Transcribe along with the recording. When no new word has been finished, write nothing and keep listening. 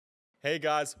Hey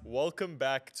guys, welcome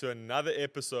back to another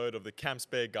episode of the Camps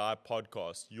Bay Guy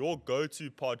podcast, your go-to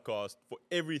podcast for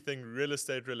everything real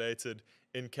estate related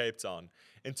in Cape Town.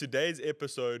 In today's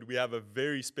episode, we have a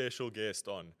very special guest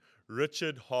on,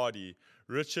 Richard Hardie.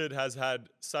 Richard has had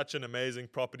such an amazing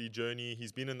property journey.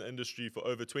 He's been in the industry for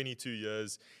over 22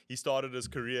 years. He started his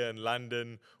career in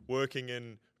London, working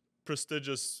in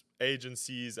prestigious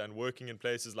agencies and working in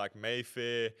places like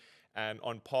Mayfair and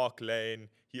on Park Lane.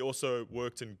 He also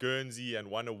worked in Guernsey and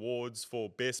won awards for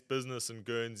best business in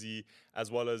Guernsey,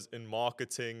 as well as in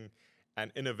marketing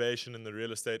and innovation in the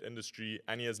real estate industry.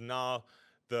 And he is now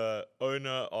the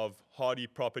owner of Hardie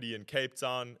Property in Cape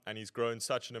Town, and he's grown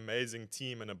such an amazing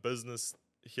team and a business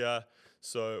here.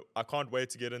 So I can't wait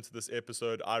to get into this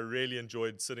episode. I really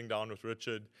enjoyed sitting down with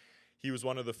Richard. He was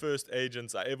one of the first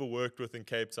agents I ever worked with in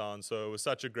Cape Town, so it was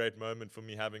such a great moment for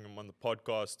me having him on the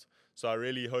podcast. So I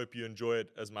really hope you enjoy it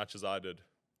as much as I did.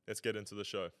 Let's get into the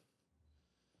show.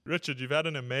 Richard, you've had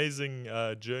an amazing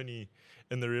journey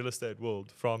in the real estate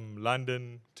world, from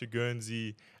London to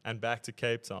Guernsey and back to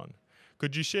Cape Town.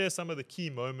 Could you share some of the key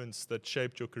moments that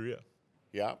shaped your career?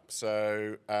 Yeah,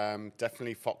 so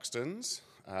definitely Foxtons,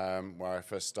 where I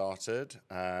first started.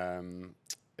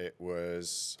 It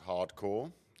was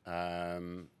hardcore.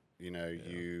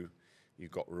 You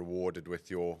got rewarded with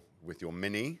your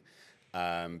mini,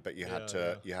 but you had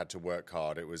to work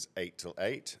hard. It was 8 till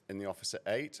 8 in the office at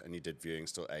 8, and you did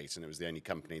viewings till 8, and it was the only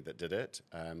company that did it.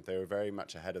 They were very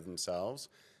much ahead of themselves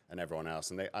and everyone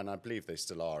else, and I believe they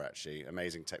still are actually.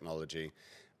 Amazing technology,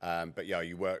 but yeah,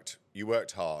 you worked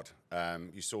hard.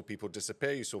 You saw people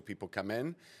disappear, you saw people come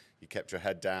in, you kept your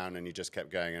head down, and you just kept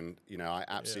going. And I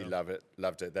absolutely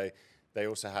loved it. They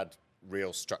also had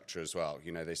real structure as well.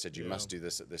 They said you must do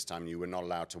this at this time. You were not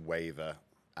allowed to waver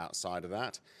outside of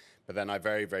that. But then I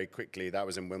very, very quickly, that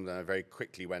was in Wimbledon, I very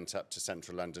quickly went up to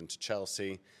central London to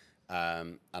Chelsea,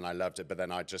 and I loved it. But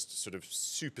then I just sort of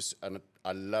and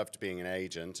I loved being an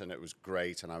agent, and it was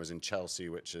great. And I was in Chelsea,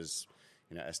 which is,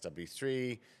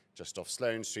 SW3, just off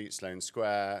Sloane Street, Sloane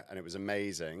Square, and it was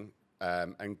amazing,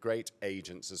 and great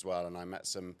agents as well. And I met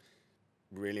some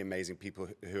really amazing people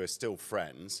who are still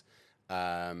friends.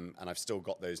 And I've still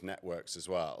got those networks as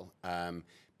well.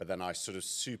 But then I sort of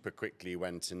super quickly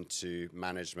went into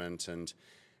management, and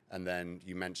then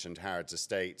you mentioned Harrods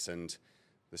Estates, and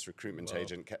this recruitment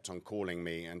agent kept on calling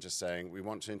me and just saying, we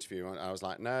want to interview. And I was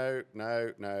like, no.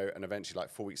 And eventually,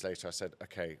 like 4 weeks later, I said,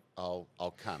 okay,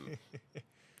 I'll come.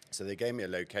 So they gave me a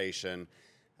location,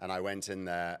 and I went in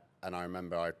there, and I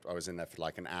remember I was in there for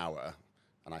like an hour.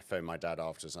 And I phoned my dad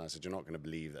afterwards, and I said, you're not going to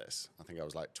believe this. I think I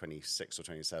was like 26 or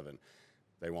 27.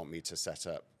 They want me to set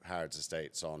up Harrods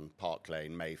Estates on Park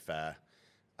Lane, Mayfair.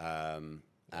 And,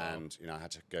 I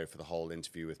had to go for the whole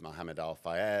interview with Mohammed Al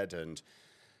Fayed and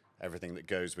everything that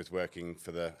goes with working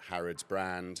for the Harrods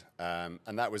brand. And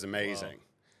that was amazing. Wow.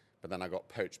 But then I got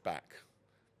poached back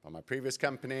by my previous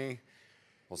company.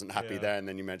 Wasn't happy there. And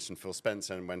then you mentioned Phil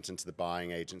Spencer and went into the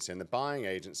buying agency. And the buying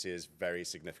agency is very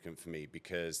significant for me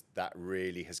because that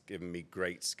really has given me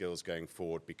great skills going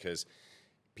forward, because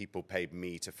people paid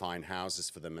me to find houses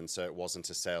for them. And so it wasn't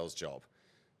a sales job.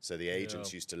 So the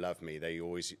agents used to love me. They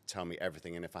always tell me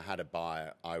everything. And if I had a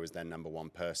buyer, I was their number one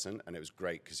person. And it was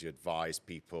great because you advised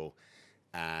people,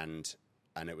 and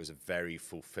it was a very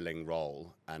fulfilling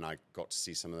role. And I got to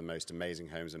see some of the most amazing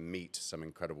homes and meet some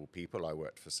incredible people. I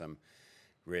worked for some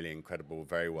really incredible,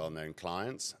 very well-known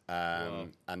clients.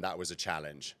 And that was a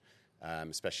challenge,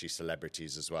 especially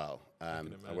celebrities as well.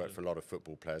 I worked for a lot of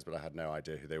football players, but I had no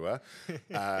idea who they were.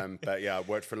 But yeah, I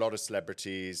worked for a lot of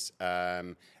celebrities.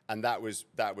 And that was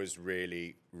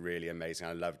really, really amazing.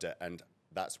 I loved it. And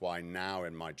that's why now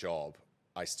in my job,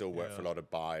 I still work for a lot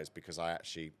of buyers, because I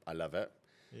love it.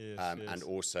 Yes. And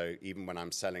also, even when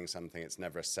I'm selling something, it's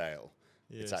never a sale.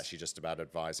 Yes. It's actually just about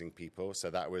advising people. So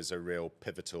that was a real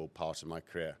pivotal part of my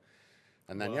career.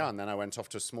 And then, and then I went off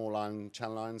to a small island,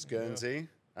 Channel Islands, Guernsey,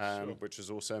 which was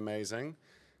also amazing.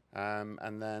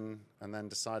 And then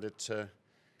decided to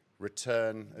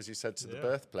return, as you said, to the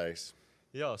birthplace.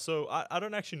 Yeah, so I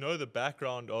don't actually know the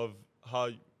background of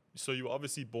how. So you were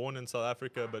obviously born in South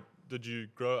Africa, but did you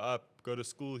grow up, go to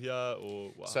school here, or?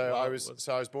 I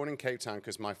was born in Cape Town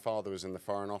because my father was in the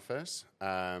Foreign Office,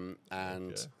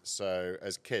 so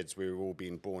as kids we were all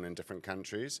being born in different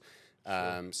countries.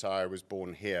 So I was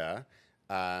born here,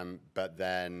 but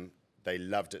then they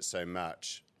loved it so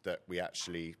much that we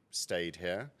actually stayed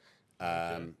here.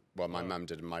 Well, my mum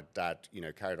did, and my dad,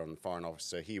 carried on in the Foreign Office,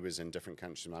 so he was in different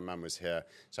countries. My mum was here,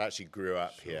 so I actually grew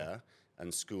up here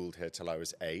and schooled here till I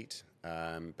was 8.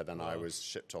 But then I was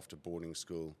shipped off to boarding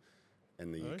school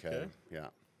in the UK. Yeah.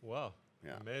 Wow.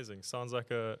 Yeah. Amazing. Sounds like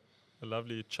a a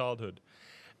lovely childhood.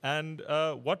 And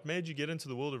what made you get into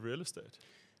the world of real estate?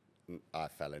 I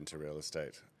fell into real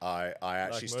estate. I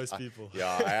actually Like most people.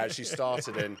 I actually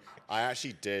started in. I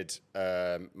actually did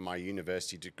my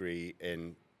university degree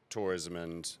in tourism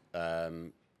and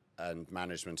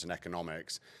management and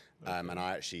economics, and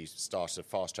I actually started a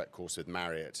fast track course with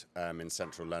Marriott in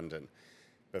central London.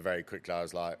 But very quickly I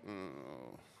was like,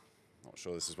 not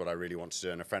sure this is what I really want to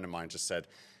do. And a friend of mine just said,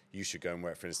 you should go and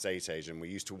work for an estate agent. We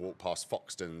used to walk past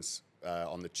Foxtons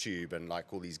on the tube, and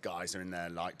like all these guys are in there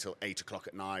like till 8 o'clock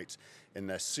at night in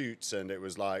their suits, and it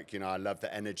was like, I love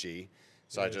the energy.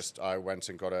 So I went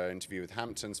and got an interview with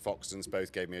Hamptons, Foxtons,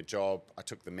 both gave me a job. I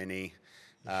took the Mini,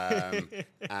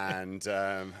 and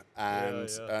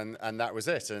that was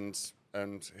it.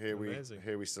 And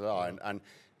here we still are. Yeah.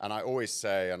 And I always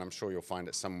say, and I'm sure you'll find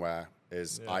it somewhere,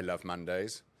 is I love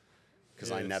Mondays,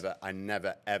 because I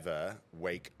never ever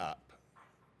wake up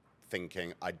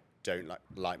thinking I don't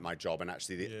like my job. And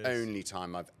actually the only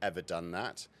time I've ever done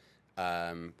that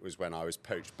was when I was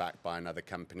poached back by another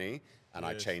company, and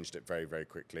I changed it very, very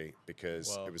quickly,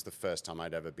 because it was the first time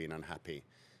I'd ever been unhappy.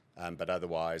 But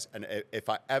otherwise, and if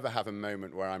I ever have a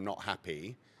moment where I'm not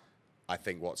happy, I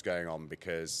think what's going on,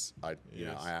 because I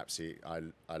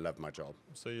love my job.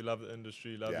 So you love the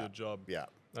industry, love your job. Yeah.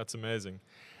 That's amazing.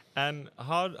 And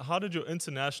how did your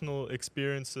international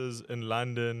experiences in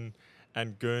London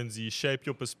and Guernsey shape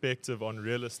your perspective on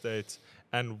real estate,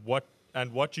 and what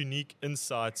unique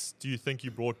insights do you think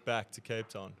you brought back to Cape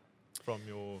Town from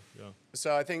your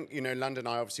So I think, London,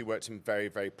 I obviously worked in very,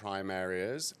 very prime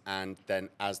areas, and then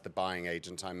as the buying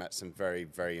agent I met some very,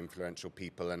 very influential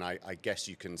people, and I guess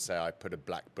you can say I put a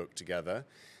black book together.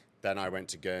 Then I went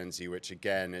to Guernsey, which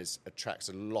again attracts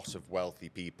a lot of wealthy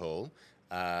people,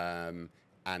 and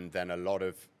then a lot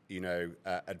of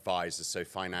advisors, so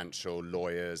financial,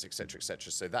 lawyers, etc.,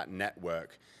 etc. So that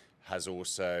network has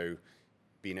also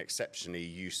been exceptionally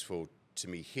useful to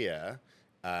me here,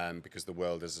 because the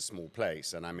world is a small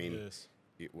place. And I mean,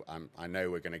 I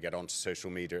know we're going to get onto social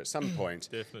media at some point.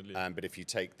 Definitely. But if you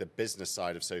take the business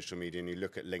side of social media and you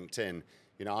look at LinkedIn,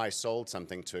 I sold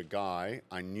something to a guy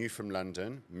I knew from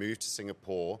London, moved to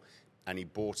Singapore, and he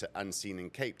bought it unseen in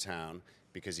Cape Town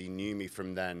because he knew me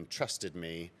from then, trusted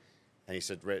me. And he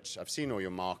said, Rich, I've seen all your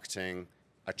marketing.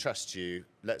 I trust you.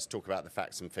 Let's talk about the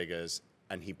facts and figures.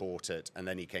 And he bought it. And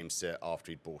then he came to see it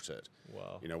after he'd bought it.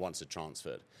 Wow. Once it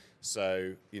transferred.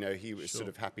 So, he was sort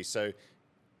of happy. So,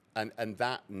 and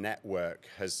that network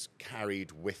has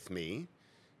carried with me.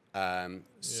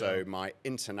 So my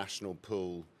international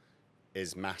pool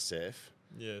is massive.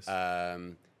 Yes.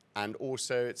 And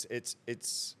also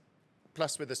it's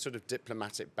plus with a sort of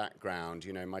diplomatic background,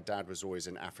 my dad was always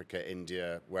in Africa,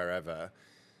 India, wherever.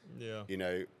 Yeah.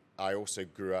 I also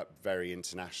grew up very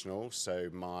international, so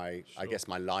I guess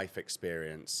my life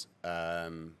experience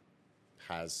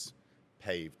has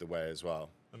paved the way as well.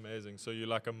 Amazing. So you're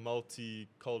like a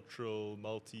multicultural,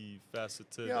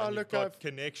 multifaceted. Yeah, and look, you've got I've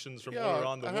connections from all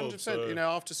around the 100%, world. So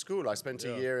after school, I spent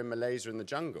a year in Malaysia in the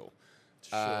jungle.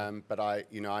 Sure. But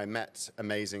I met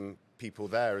amazing people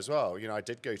there as well. I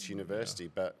did go to university,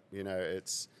 but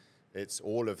it's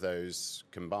all of those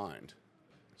combined.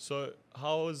 So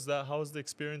how was that? How was the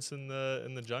experience in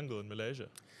the jungle in Malaysia?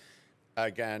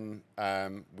 Again,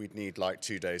 we'd need like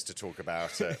 2 days to talk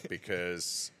about it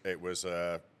because it was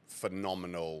a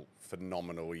phenomenal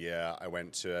year. I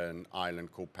went to an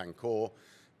island called Pankor,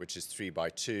 which is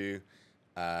 3x2.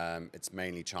 It's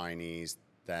mainly Chinese,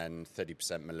 then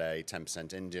 30% Malay,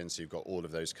 10% Indian. So you've got all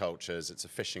of those cultures. It's a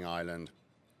fishing island.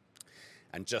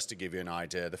 And just to give you an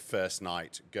idea, the first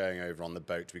night going over on the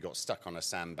boat, we got stuck on a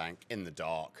sandbank in the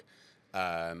dark.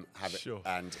 And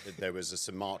there was a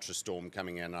Sumatra storm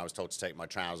coming in, and I was told to take my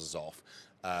trousers off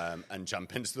and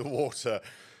jump into the water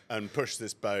and push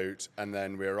this boat. And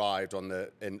then we arrived in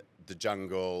the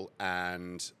jungle,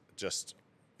 and just,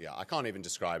 I can't even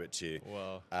describe it to you.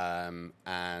 Wow. I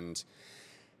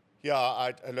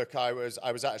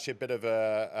was actually a bit of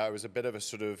a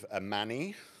sort of a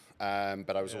manny.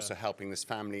 But I was also helping this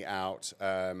family out.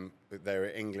 They were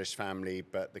an English family,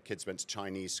 but the kids went to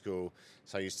Chinese school.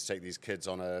 So I used to take these kids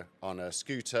on a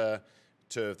scooter,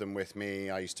 2 of them with me.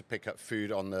 I used to pick up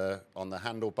food on the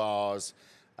handlebars.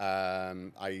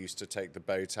 I used to take the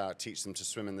boat out, teach them to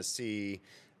swim in the sea,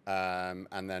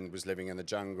 and then was living in the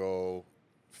jungle.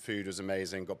 Food was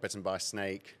amazing. Got bitten by a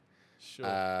snake. Sure.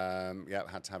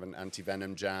 Had to have an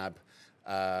anti-venom jab.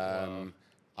 Wow.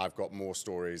 I've got more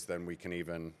stories than we can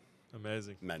even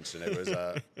mention. It was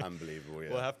unbelievable. Yeah.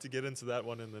 We'll have to get into that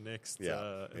one in the next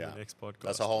the next podcast.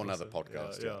 That's a whole nother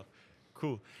podcast. Yeah.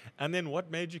 cool. And then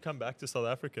what made you come back to South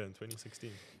Africa in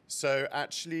 2016? So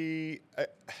actually,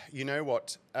 you know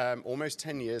what? Almost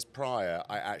 10 years prior,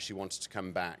 I actually wanted to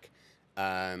come back,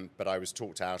 but I was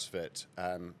talked out of it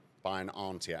by an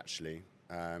auntie, actually,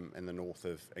 in the north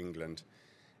of England.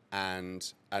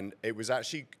 And it was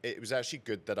actually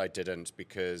good that I didn't,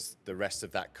 because the rest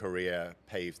of that career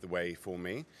paved the way for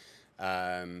me,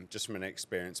 just from an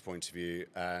experience point of view.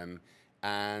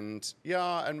 And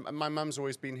my mum's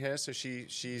always been here, so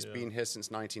she's been here since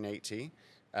 1980.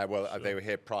 They were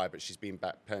here prior, but she's been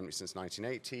back permanently since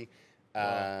 1980.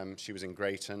 Wow. She was in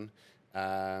Greyton,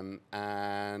 and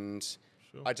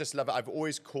I just love it. I've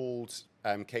always called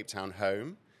Cape Town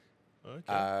home,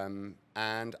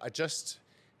 and I just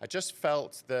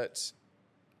felt that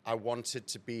I wanted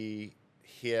to be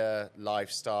here,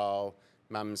 lifestyle.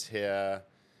 Mum's here.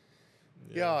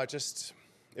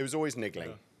 It was always niggling.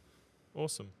 Yeah.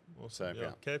 Awesome. So,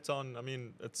 Cape Town, I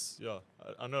mean, it's,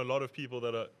 I know a lot of people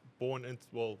that are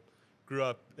grew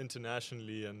up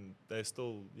internationally, and they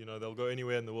still, they'll go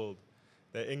anywhere in the world.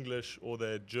 They're English or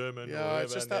they're German or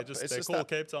whatever, and they call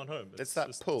Cape Town home. It's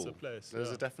that pull. It's a place.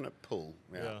 There's a definite pull.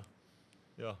 Yeah,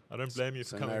 I don't blame you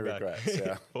for coming no back. Regrets,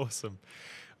 yeah.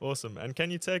 Awesome. And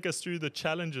can you take us through the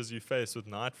challenges you faced with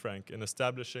Knight Frank in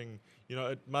establishing,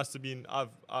 it must have been,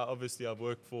 I've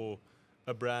worked for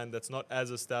a brand that's not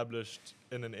as established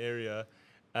in an area,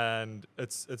 and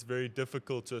it's very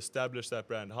difficult to establish that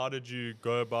brand. How did you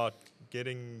go about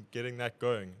getting that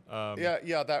going? What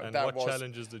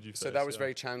challenges did you face? So that was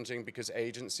very challenging, because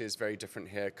agency is very different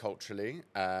here culturally,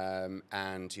 and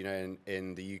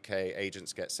in the UK,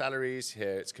 agents get salaries.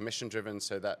 Here it's commission driven,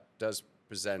 so that does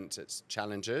present its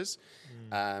challenges.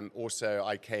 Also,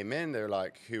 I came in, they were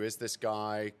like, who is this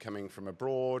guy coming from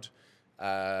abroad?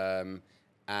 And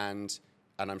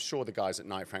I'm sure the guys at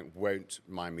Knight Frank won't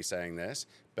mind me saying this,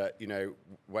 but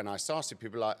when I started,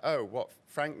 people were like, oh, what,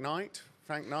 Frank Knight?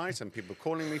 And people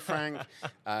calling me Frank.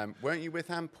 Weren't you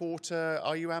with Ann Porter?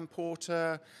 Are you Ann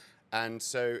Porter? And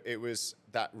so it was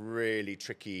that really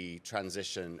tricky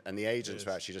transition, and the agents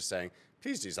were actually just saying,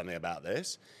 please do something about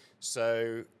this.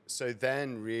 So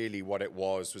then really what it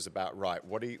was about, right,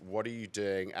 what are you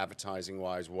doing advertising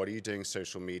wise? What are you doing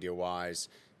social media wise?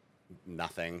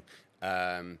 Nothing.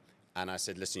 And I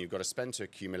said, listen, you've got to spend to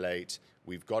accumulate.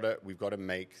 We've got to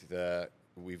make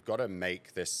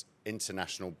this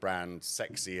international brand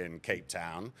sexy in Cape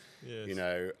Town. Yes.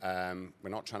 We're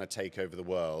not trying to take over the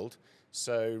world.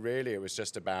 So really, it was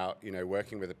just about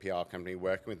working with a PR company,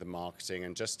 working with the marketing,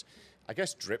 and just, I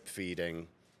guess, drip feeding,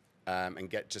 and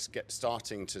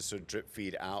starting to sort of drip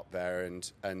feed out there.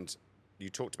 And you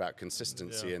talked about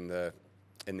consistency in the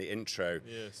intro,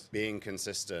 being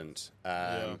consistent.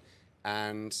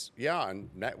 And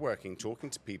networking,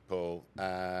 talking to people,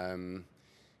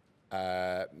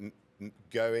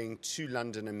 going to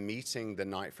London and meeting the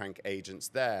Knight Frank agents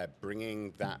there,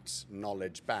 bringing that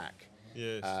knowledge back.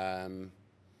 Yes.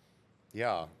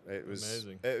 It was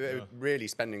amazing. Really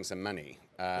spending some money.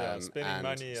 Spending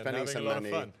money and having a lot of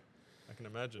fun. I can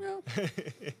imagine.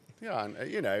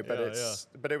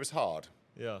 But it was hard.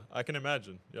 Yeah, I can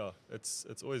imagine. Yeah, it's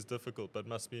always difficult, but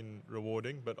must have been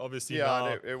rewarding. But obviously,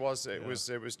 it was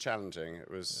challenging.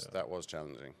 That was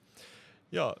challenging.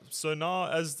 Yeah. So now,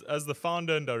 as the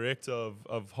founder and director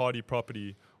of Hardie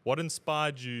Property, what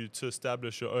inspired you to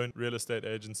establish your own real estate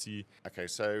agency? Okay,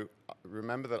 so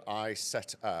remember that I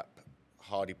set up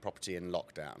Hardie Property in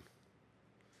lockdown.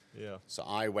 Yeah. So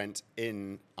I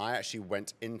actually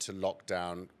went into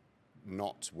lockdown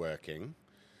not working.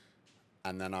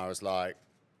 And then I was like,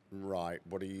 right,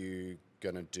 what are you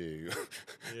going to do?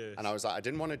 Yes. And I was like, I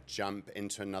didn't want to jump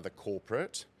into another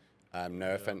corporate.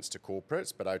 No offense to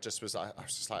corporates, but I was just like,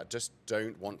 I just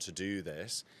don't want to do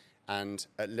this. And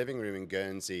at Living Room in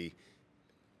Guernsey,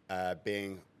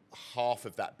 being half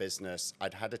of that business,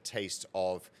 I'd had a taste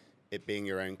of it being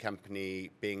your own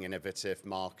company, being innovative,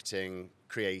 marketing,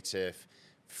 creative,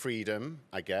 freedom,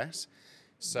 I guess.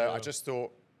 So I just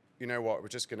thought, you know what, I'm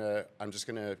just gonna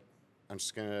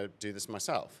do this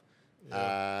myself.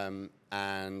 Yeah.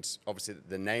 And obviously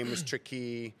the name was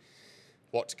tricky.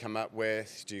 What to come up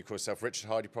with? Do you call yourself Richard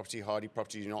Hardie Property? Hardie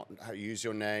Property? Do you not use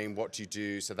your name? What do you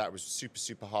do? So that was super,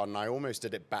 super hard, and I almost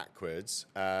did it backwards.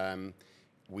 I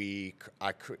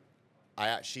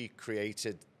actually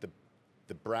created the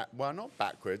brand. Well, not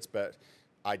backwards, but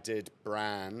I did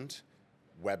brand,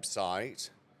 website,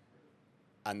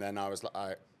 and then I was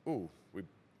like,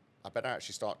 I better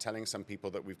actually start telling some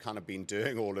people that we've kind of been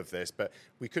doing all of this, but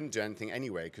we couldn't do anything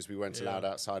anyway because we weren't allowed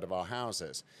outside of our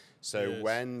houses. So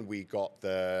when we got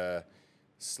the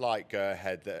slight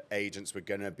go-ahead that agents were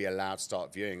going to be allowed to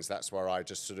start viewings, that's where I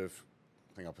just sort of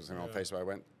think I put something on Facebook. I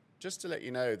went, just to let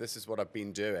you know, this is what I've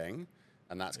been doing.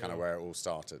 And that's kind of where it all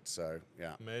started. So,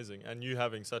 yeah. Amazing. And you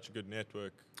having such a good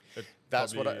network.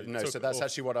 That's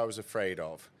actually what I was afraid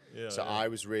of. Yeah, I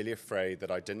was really afraid that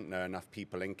I didn't know enough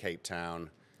people in Cape Town.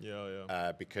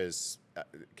 Because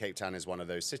Cape Town is one of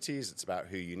those cities. It's about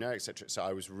who you know, etc. So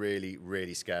I was really,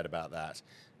 really scared about that.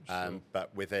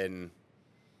 But within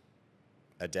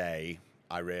a day,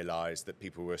 I realized that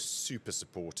people were super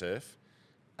supportive.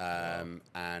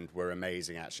 And were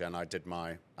amazing, actually. And I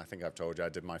think I've told you, I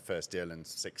did my first deal in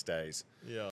 6 days.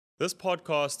 Yeah. This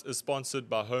podcast is sponsored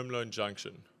by Home Loan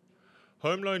Junction.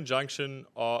 Home Loan Junction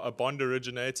are a bond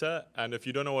originator. And if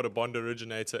you don't know what a bond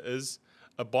originator is,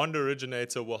 a bond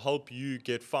originator will help you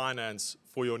get finance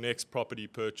for your next property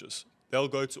purchase. They'll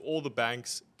go to all the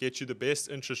banks, get you the best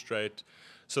interest rate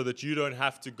so that you don't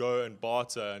have to go and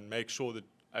barter and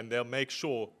they'll make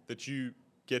sure that you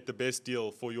get the best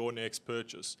deal for your next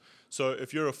purchase. So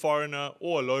if you're a foreigner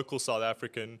or a local South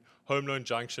African, Home Loan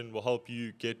Junction will help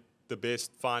you get the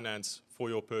best finance for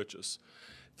your purchase.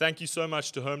 Thank you so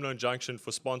much to Home Loan Junction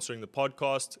for sponsoring the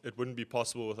podcast. It wouldn't be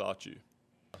possible without you.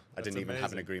 I didn't even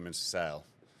have an agreement to sell.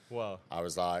 Wow. I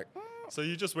was like... So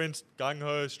you just went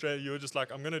gung-ho straight. You were just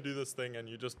like, I'm going to do this thing. And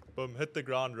you just, boom, hit the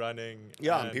ground running.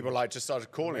 Yeah, and people just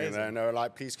started calling. And they were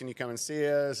like, please, can you come and see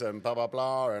us? And blah, blah,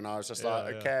 blah. And I was just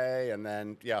okay. And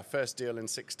then, first deal in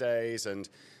 6 days. And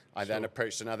I then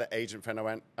approached another agent friend. I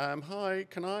went, hi,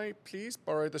 can I please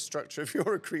borrow the structure of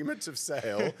your agreement of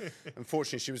sale?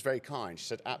 Unfortunately, she was very kind. She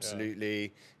said,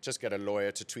 absolutely, just get a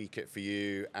lawyer to tweak it for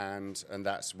you. And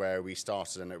that's where we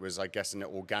started. And it was, I guess, an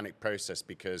organic process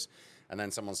because... And then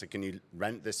someone said, can you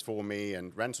rent this for me?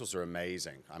 And rentals are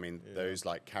amazing. I mean, those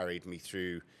carried me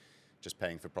through just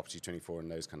paying for Property 24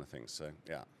 and those kind of things. So,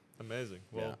 yeah. Amazing.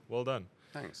 Well done.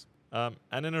 Thanks.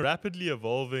 And in a rapidly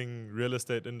evolving real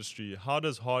estate industry, how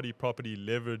does Hardie Property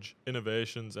leverage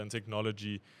innovations and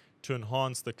technology to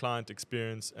enhance the client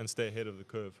experience and stay ahead of the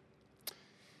curve?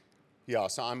 Yeah,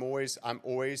 so I'm always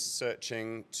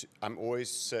searching to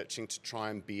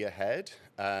try and be ahead.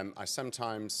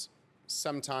 Sometimes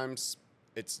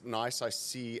it's nice. I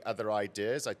see other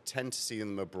ideas. I tend to see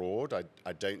them abroad.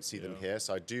 I don't see them here.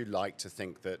 So I do like to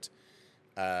think that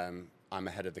I'm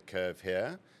ahead of the curve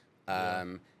here.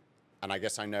 And I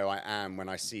guess I know I am when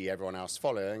I see everyone else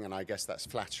following, and I guess that's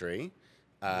flattery.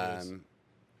 But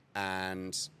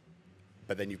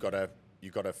then you've got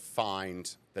to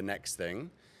find the next thing.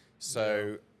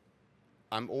 So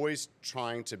I'm always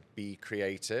trying to be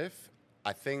creative.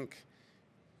 I think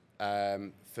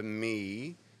for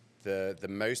me, the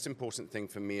most important thing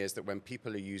for me is that when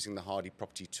people are using the Hardie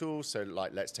Property tool, so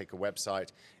like let's take a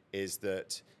website, is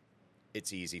that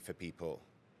it's easy for people.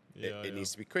 It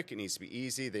needs to be quick, it needs to be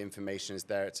easy, the information is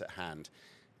there, it's at hand.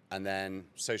 And then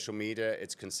social media,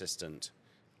 it's consistent.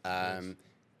 For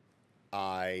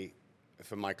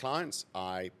my clients,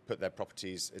 I put their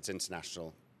properties, it's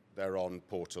international. They're on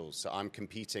portals. So I'm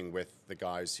competing with the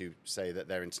guys who say that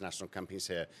they're international companies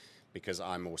here because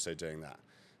I'm also doing that.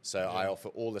 So I offer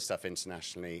all the stuff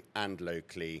internationally and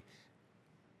locally,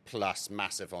 plus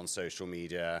massive on social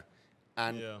media,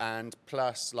 and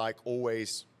plus like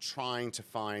always trying to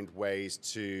find ways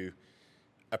to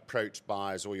approach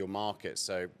buyers or your market.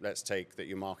 So let's take that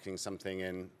you're marketing something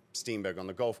in Steenberg on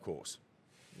the golf course.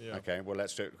 Yeah. Okay, well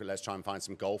let's try and find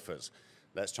some golfers.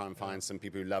 Let's try and find some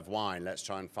people who love wine. Let's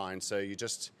try and find. So you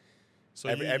just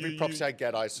every property I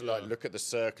get, I sort of like look at the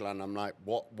circle and I'm like,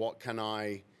 what can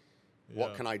I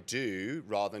do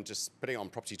rather than just putting it on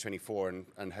Property 24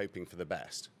 and hoping for the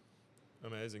best.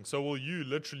 Amazing. So will you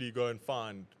literally go and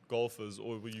find golfers,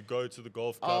 or will you go to the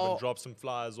golf club and drop some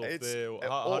flyers off there?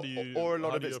 How do you? Or a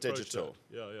lot of it's digital.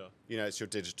 That? Yeah. You know, it's your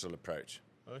digital approach.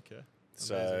 Okay.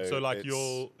 Amazing. So like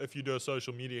if you do a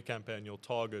social media campaign, you'll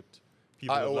target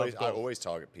people. I always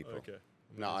target people. Okay. Amazing.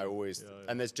 No, I always,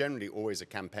 and there's generally always a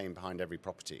campaign behind every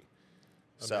property.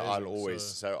 So I'll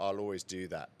always do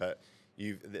that. But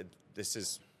this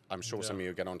is, I'm sure some of you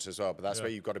will get onto as well, but that's where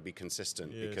you've got to be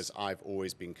consistent because I've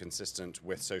always been consistent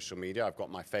with social media. I've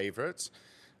got my favorites,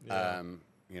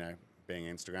 being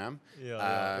Instagram.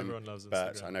 Everyone loves Instagram.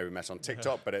 But I know we met on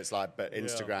TikTok, but it's like,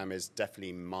 Instagram is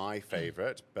definitely my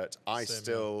favorite, but I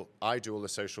do all the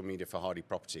social media for Hardie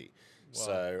Property. Wow.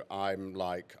 So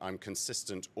I'm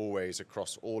consistent always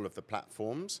across all of the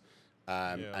platforms.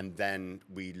 And then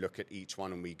we look at each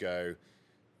one and we go,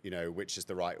 which is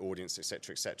the right audience, et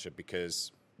cetera,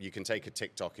 because you can take a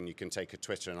TikTok and you can take a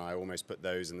Twitter, and I almost put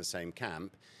those in the same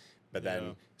camp. But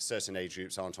then certain age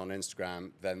groups aren't on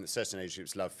Instagram, then certain age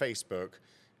groups love Facebook,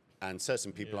 and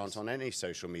certain people aren't on any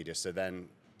social media. So then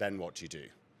what do you do?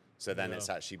 So then it's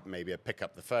actually maybe a pick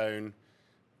up the phone,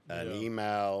 an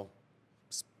email,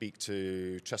 speak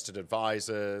to trusted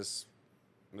advisors.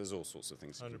 There's all sorts of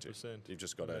things you can do.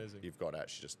 100%. You've got to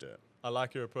actually just do it. I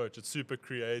like your approach. It's super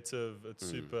creative.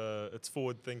 It's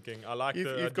forward thinking. I like the You've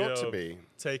idea got to of be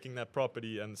taking that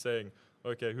property and saying,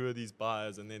 okay, who are these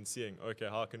buyers? And then seeing, okay,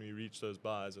 how can we reach those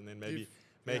buyers? And then maybe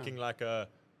making like a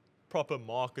proper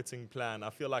marketing plan. I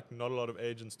feel like not a lot of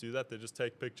agents do that. They just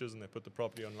take pictures and they put the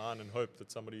property online and hope that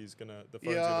somebody's the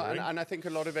phone's gonna ring. And I think a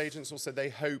lot of agents also, they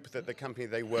hope that the company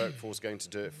they work for is going to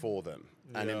do it for them.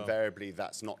 And invariably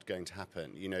that's not going to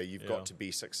happen. You know, you've got to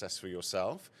be successful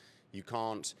yourself. You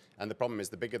can't, and the problem is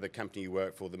the bigger the company you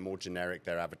work for, the more generic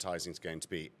their advertising is going to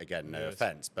be. Again, no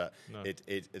offense, but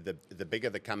the bigger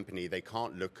the company, they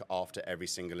can't look after every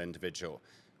single individual.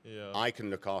 Yeah. I can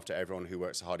look after everyone who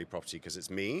works at Hardie Property because it's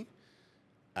me.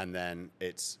 And then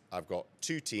I've got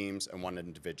 2 teams and 1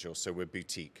 individual, so we're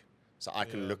boutique. So I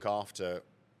can look after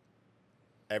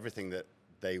everything that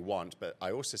they want, but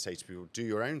I also say to people, do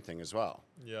your own thing as well.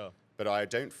 Yeah. But I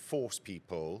don't force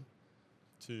people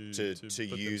to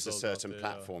use a certain there,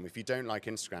 platform. If you don't like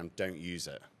Instagram, don't use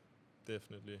it.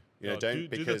 Definitely. You know, do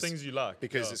the things you like.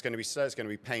 Because it's going to be slow, it's going to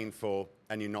be painful,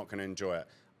 and you're not going to enjoy it.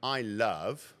 I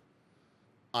love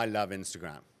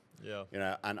Instagram. Yeah. You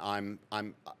know, and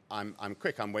I'm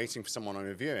quick. I'm waiting for someone on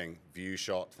a viewing. View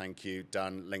shot, thank you,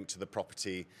 done, link to the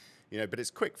property. You know, but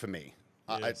it's quick for me.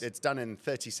 Yes. It's done in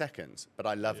 30 seconds, but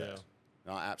I love it.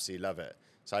 I absolutely love it.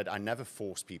 So I never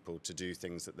force people to do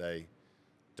things that they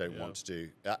don't want to do.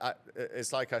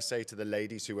 It's like I say to the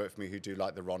ladies who work for me who do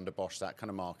like the Rhonda Bosch, that kind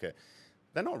of market.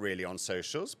 They're not really on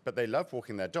socials, but they love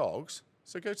walking their dogs.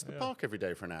 So go to the park every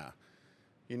day for an hour.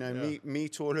 You know,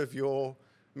 meet all of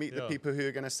the people who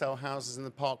are going to sell houses in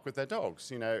the park with their dogs.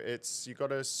 You know, you got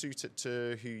to suit it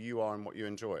to who you are and what you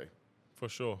enjoy. For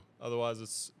sure. Otherwise,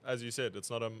 it's, as you said, it's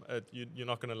not you're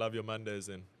not going to love your Mondays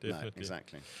then. Definitely. No,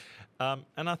 exactly.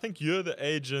 And I think you're the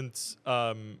agent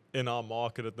in our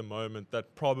market at the moment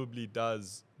that probably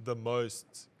does the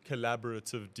most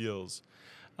collaborative deals.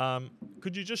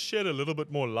 Could you just shed a little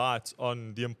bit more light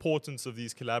on the importance of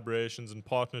these collaborations and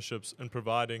partnerships in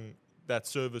providing that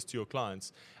service to your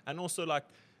clients? And also, like,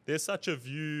 there's such a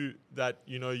view that,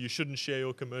 you know, you shouldn't share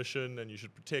your commission and you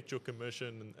should protect your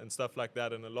commission and stuff like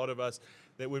that. And a lot of us,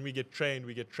 that when we get trained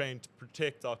to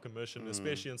protect our commission,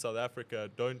 especially in South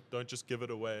Africa. Don't just give it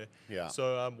away. Yeah.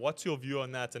 So what's your view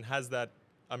on that? And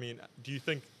do you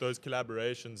think those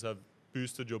collaborations have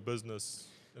boosted your business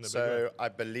in a big way? So I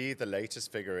believe the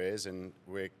latest figure is, and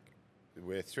we're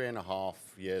 3.5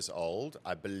 years old.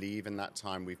 I believe in that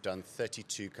time we've done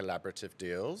 32 collaborative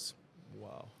deals.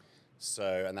 Wow.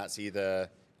 So, and that's either,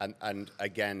 and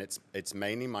again, it's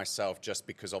mainly myself, just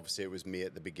because obviously it was me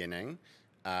at the beginning,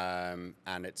 and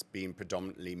it's been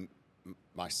predominantly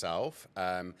myself,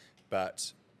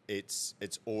 but it's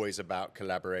always about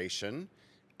collaboration.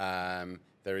 There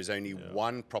is only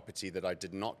one property that I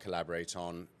did not collaborate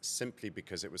on, simply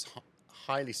because it was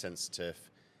highly sensitive.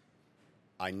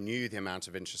 I knew the amount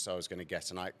of interest I was going to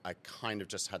get, and I kind of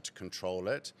just had to control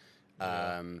it.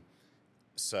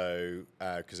 So,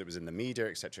 because it was in the media,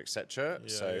 et cetera,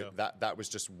 that was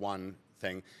just one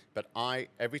thing. But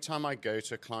every time I go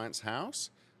to a client's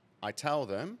house, I tell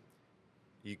them,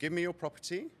 you give me your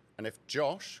property, and if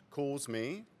Josh calls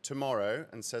me tomorrow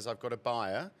and says, I've got a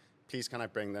buyer, please can I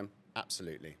bring them?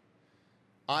 Absolutely.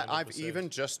 I've even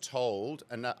just told,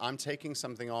 and I'm taking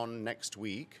something on next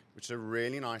week, which is a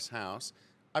really nice house.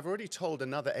 I've already told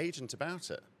another agent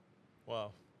about it.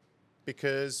 Wow.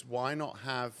 Because why not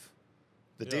have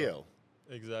the deal?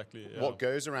 Exactly. Yeah. What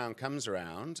goes around comes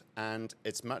around, and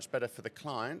it's much better for the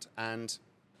client. And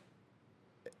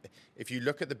if you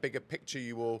look at the bigger picture,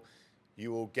 you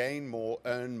will gain more,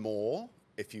 earn more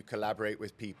if you collaborate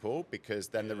with people, because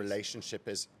then the relationship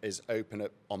is open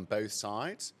on both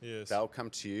sides. Yes. They'll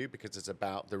come to you because it's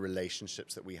about the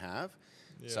relationships that we have.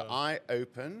 Yeah. So I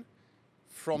open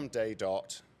from day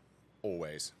dot,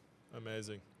 always.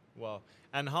 Amazing. Wow.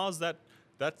 And how's that?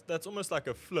 That's almost like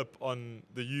a flip on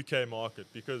the UK market,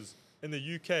 because in the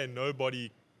UK,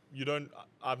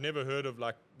 I've never heard of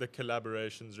like the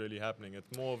collaborations really happening.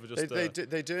 It's more of just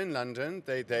they do in London.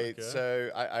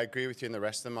 So I agree with you in the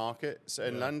rest of the market. So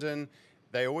in London,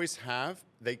 they always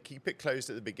they keep it closed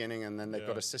at the beginning, and then they've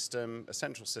got a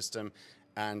central system,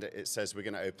 and it says we're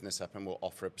going to open this up and we'll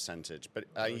offer a percentage. But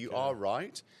you are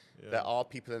right. Yeah. There are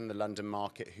people in the London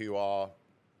market who are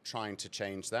trying to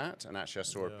change that, and actually I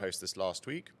saw a post this last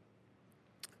week.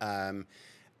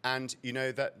 And you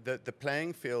know that the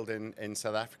playing field in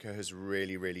South Africa has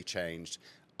really, really changed.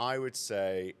 I would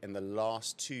say in the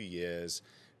last 2 years,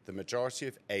 the majority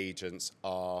of agents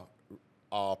are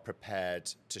are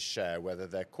prepared to share, whether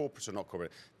they're corporate or not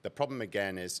corporate. The problem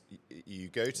again is you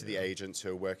go to the agents who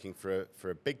are working for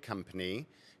a big company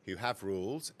who have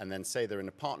rules, and then say they're in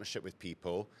a partnership with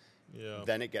people. Yeah.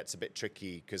 Then it gets a bit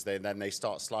tricky because then they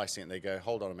start slicing it and they go,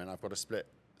 hold on a minute, I've got to split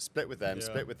with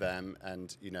them,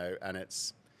 and and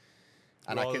it's.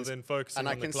 And Rather I can, than focusing and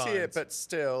on I can the see it, client. but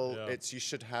still, you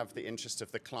should have the interest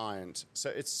of the client.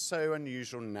 So it's so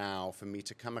unusual now for me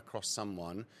to come across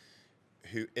someone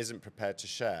who isn't prepared to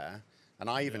share. And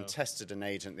I even tested an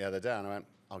agent the other day, and I went,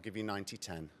 I'll give you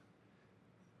 90-10.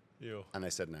 And they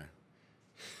said no.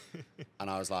 And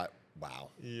I was like, wow.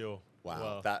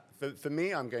 Wow. That for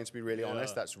me, I'm going to be really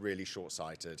honest, that's really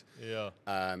short-sighted.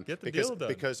 Get the deal done.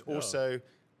 Because also,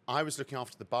 I was looking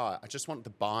after the buyer. I just want the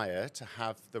buyer to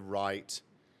have the right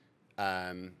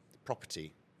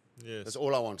property. Yes. That's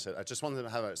all I wanted. I just wanted them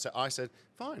to have it. So I said,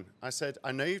 fine. I said,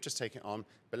 I know you've just taken it on,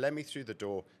 but let me through the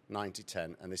door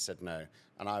 90-10. And they said no.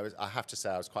 And I have to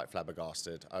say, I was quite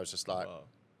flabbergasted. I was just like,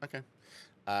 okay.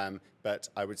 But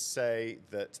I would say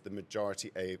that the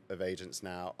majority of agents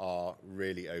now are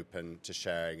really open to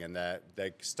sharing, and they're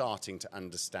starting to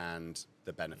understand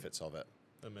the benefits of it.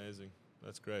 Amazing.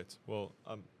 That's great. Well,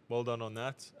 well done on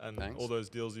that, and all those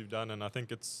deals you've done. And I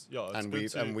think it's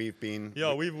we've been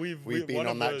we've been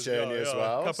on that journey as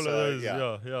well. A couple of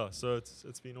those, So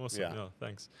it's been awesome. Yeah,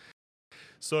 thanks.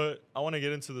 So I want to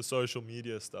get into the social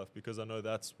media stuff because I know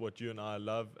that's what you and I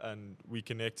love, and we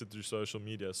connected through social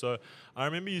media. So I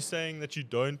remember you saying that you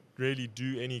don't really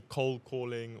do any cold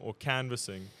calling or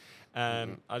canvassing,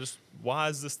 and why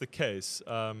is this the case?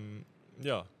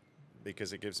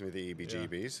 Because it gives me the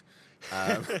EBGBs.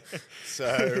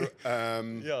 So how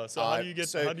do you get?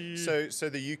 So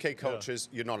the UK culture is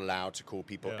you're not allowed to call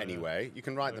people anyway. You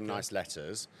can write them nice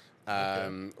letters,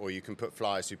 or you can put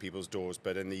flyers through people's doors.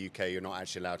 But in the UK, you're not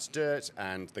actually allowed to do it.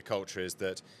 And the culture is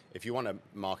that if you want to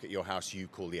market your house, you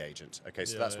call the agent. Okay,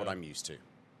 so that's what I'm used to.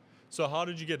 So how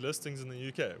did you get listings in the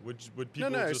UK? Would people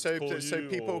just call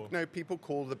you? People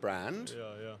call the brand,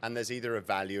 and there's either a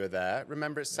valuer there.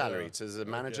 Remember, it's salaried. So there's a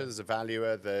manager, there's a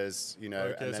valuer, there's and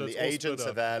then so the agents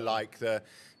are there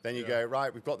Then you go,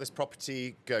 right, we've got this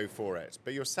property, go for it.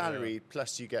 But you're salaried,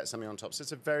 plus you get something on top. So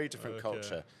it's a very different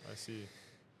culture. I see.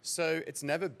 So it's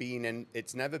never been in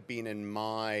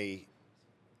my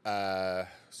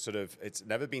it's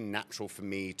never been natural for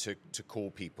me to call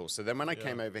people. So then when I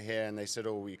came over here and they said,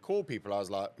 oh, we call people, I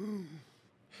was like,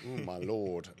 oh my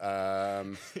Lord.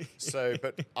 But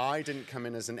I didn't come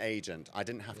in as an agent. I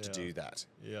didn't have to do that.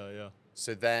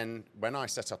 So then when I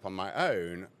set up on my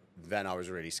own, then I was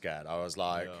really scared. I was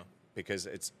like, because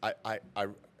it's, I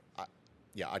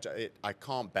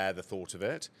can't bear the thought of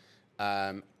it.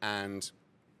 And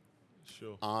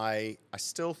I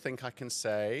still think I can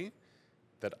say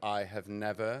that I have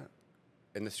never,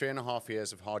 in the 3.5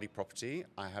 years of Hardie Property,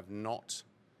 I have not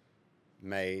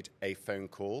made a phone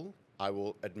call. I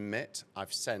will admit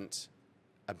I've sent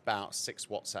about 6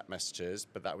 WhatsApp messages,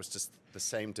 but that was just the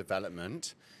same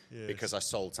development because I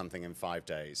sold something in 5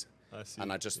 days. I see.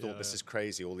 And I just thought, this is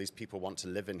crazy. All these people want to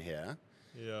live in here.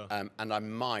 And I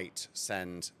might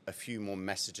send a few more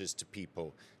messages to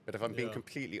people. But if I'm being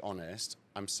completely honest,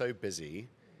 I'm so busy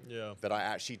that I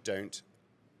actually don't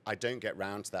get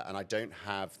round to that, and I don't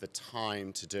have the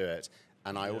time to do it.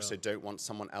 And I also don't want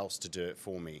someone else to do it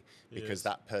for me because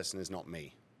that person is not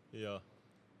me. No,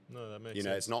 that makes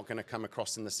sense. It's not going to come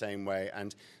across in the same way.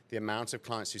 And the amount of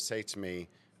clients who say to me,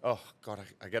 oh, God,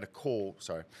 I get a call.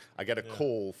 Sorry. I get a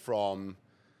call from,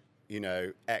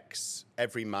 X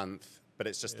every month, but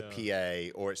it's just the PA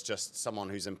or it's just someone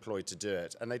who's employed to do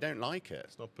it. And they don't like it.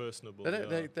 It's not personable.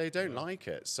 They don't like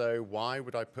it. So why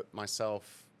would I put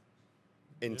myself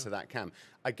into that camp?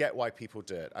 I get why people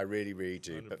do it. I really, really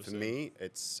do. 100%. But for me,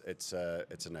 it's a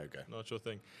no-go. Not your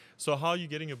thing. So how are you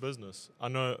getting a business? I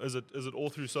know, is it all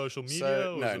through social media?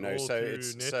 So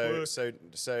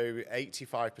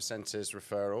 85% is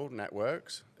referral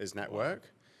network. Wow.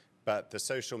 But the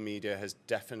social media has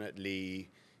definitely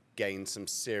gained some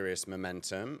serious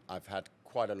momentum. I've had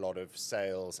quite a lot of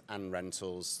sales and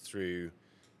rentals through,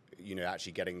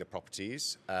 actually getting the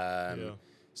properties.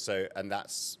 So, and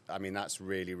that's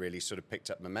really, really sort of picked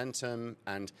up momentum.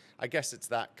 And I guess it's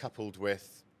that coupled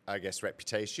with,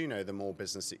 reputation. The more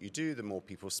business that you do, the more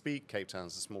people speak. Cape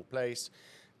Town's a small place.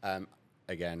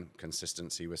 Again,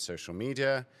 consistency with social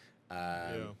media.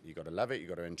 You got to love it. You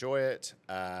got to enjoy it.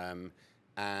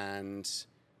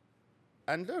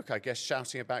 And look, I guess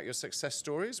shouting about your success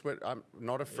stories. I'm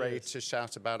not afraid to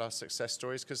shout about our success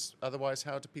stories because otherwise,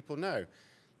 how do people know?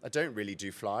 I don't really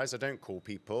do flyers. I don't call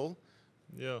people.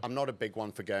 I'm not a big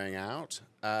one for going out.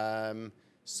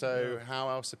 So how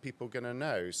else are people going to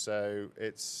know? So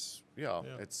it's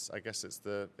I guess it's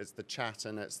the chat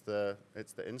and it's the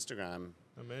Instagram.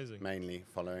 Amazing. Mainly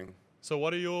following. So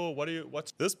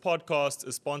what's this podcast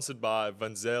is sponsored by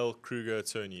Van Zyl Kruger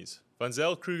Attorneys. Van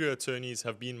Zyl Kruger Attorneys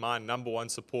have been my number one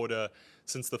supporter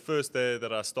since the first day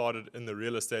that I started in the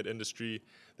real estate industry.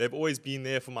 They've always been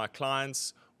there for my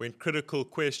clients when critical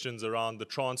questions around the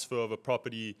transfer of a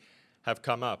property have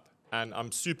come up. And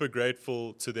I'm super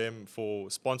grateful to them for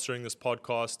sponsoring this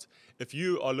podcast. If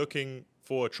you are looking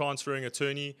for a transferring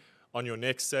attorney on your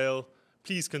next sale,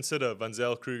 please consider Van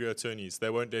Zyl Kruger Attorneys. They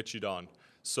won't let you down.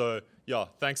 So,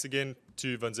 thanks again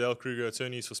to Van Zyl Kruger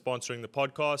Attorneys for sponsoring the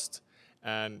podcast.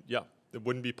 And, it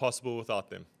wouldn't be possible without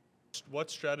them. What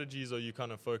strategies are you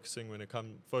kind of focusing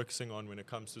on when it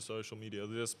comes to social media? Is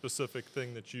there a specific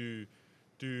thing that you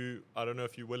do? I don't know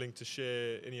if you're willing to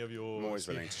share any of your... I'm always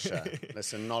willing to share.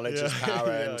 Listen, knowledge is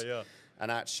power.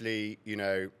 And actually,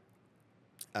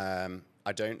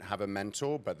 I don't have a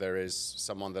mentor, but there is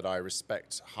someone that I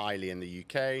respect highly in the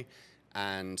UK,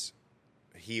 and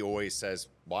he always says,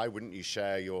 why wouldn't you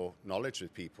share your knowledge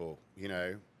with people?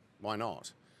 Why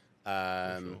not?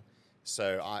 Sure.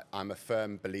 So I'm a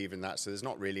firm believer in that. So there's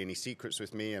not really any secrets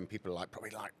with me, and people are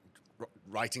probably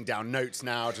writing down notes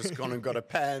now, just gone and got a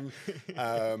pen.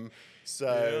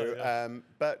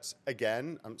 But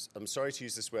again, I'm sorry to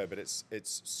use this word, but it's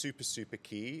super, super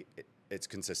key. It's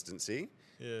consistency.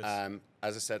 Yes.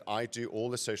 As I said, I do all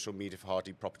the social media for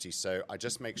Hardie Property, so I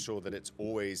just make sure that it's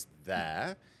always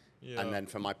there. Yeah. And then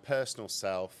for my personal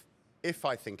self, if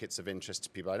I think it's of interest to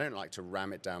people, I don't like to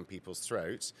ram it down people's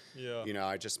throats. Yeah.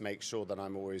 I just make sure that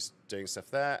I'm always doing stuff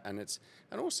there, and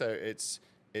also it's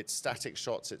static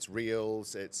shots, it's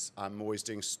reels, I'm always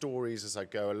doing stories as I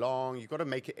go along. You've got to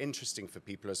make it interesting for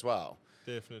people as well.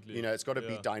 Definitely. It's got to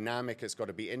be dynamic, it's got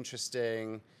to be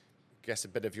interesting. Guess a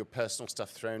bit of your personal stuff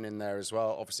thrown in there as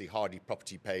well. Obviously, Hardie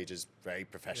Property page is very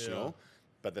professional,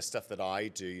 but the stuff that I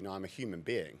do, I'm a human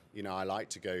being. I like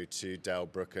to go to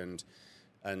Delbrook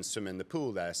and swim in the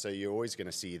pool there, so you're always going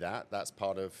to see that. That's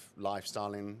part of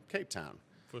lifestyle in Cape Town.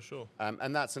 For sure.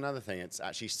 And that's another thing. It's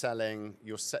actually selling.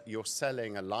 You're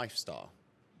selling a lifestyle.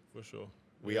 For sure.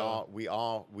 We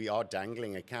are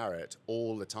dangling a carrot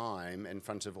all the time in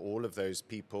front of all of those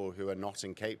people who are not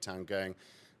in Cape Town, going,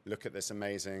 look at this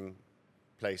amazing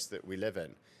place that we live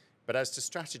in. But as to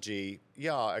strategy,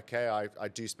 I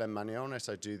do spend money on it.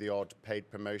 I do the odd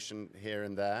paid promotion here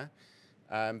and there.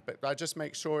 But I just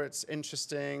make sure it's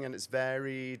interesting and it's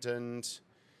varied, and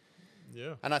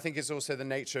I think it's also the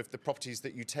nature of the properties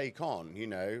that you take on.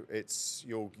 It's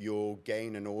you'll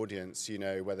gain an audience.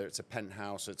 Whether it's a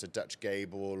penthouse, or it's a Dutch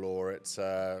gable, or it's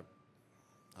a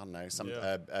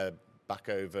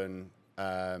Backoven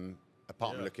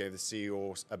apartment looking over the sea,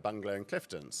 or a bungalow in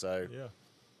Clifton. So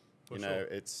sure.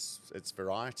 it's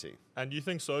variety. And you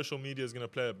think social media is going to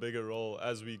play a bigger role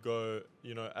as we go?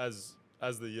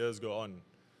 As the years go on,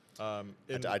 I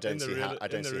don't see how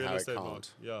it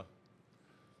can't.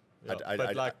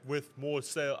 But with more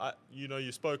sale,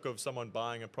 you spoke of someone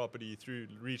buying a property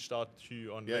reached out to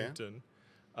you on LinkedIn.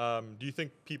 Do you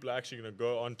think people are actually going to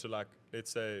go onto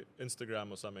let's say Instagram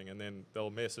or something, and then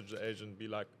they'll message the agent and be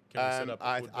like, "Can we set up?"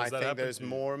 I think there's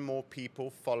more and more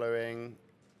people following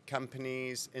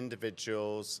companies,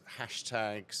 individuals,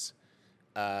 hashtags.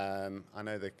 I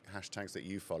know the hashtags that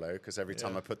you follow, because every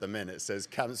time I put them in, it says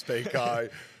Camps Bay Guy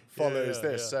follows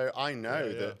this. So I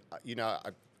know that,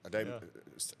 I don't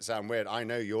sound weird. I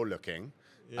know you're looking,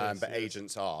 but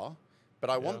agents are. But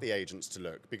I want the agents to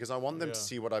look, because I want them to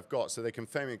see what I've got, so they can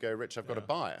phone me and go, Rich, I've got a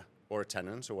buyer or a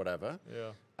tenant or whatever.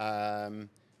 That's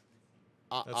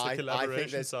the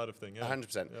collaboration side of things.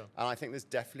 100%. And I think there's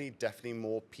definitely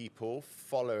more people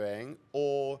following,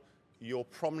 or you're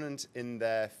prominent in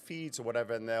their feeds or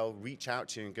whatever, and they'll reach out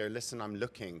to you and go, listen, I'm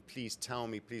looking, please tell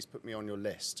me, please put me on your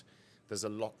list. There's a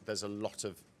lot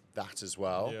of that as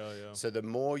well. So the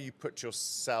more you put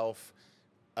yourself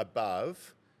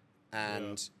above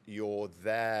and you're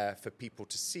there for people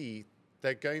to see,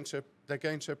 they're going to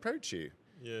approach you.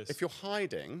 If you're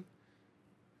hiding,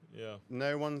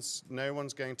 no one's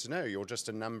going to know. You're just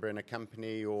a number in a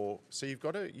company, so you've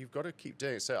got to keep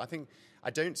doing it. So I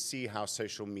don't see how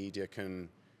social media can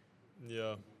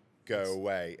go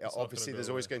away. Obviously, there's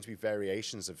always going to be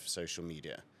variations of social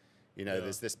media.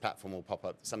 There's this platform will pop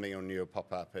up, something new will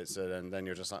pop up, and then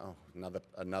you're just like, oh,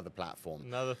 another platform.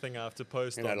 Another thing I have to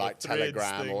post on. Like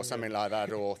Telegram or something like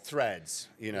that, or Threads,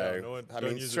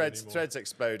 Threads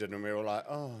exploded, and we were all like,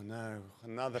 oh no,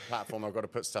 another platform I've got to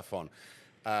put stuff on.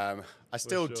 I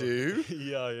still do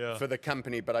for the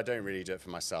company, but I don't really do it for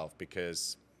myself,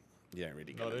 because you don't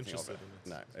really get Not anything of interested it.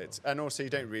 in it. No, and also you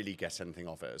don't really get anything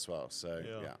of it as well. So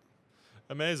yeah.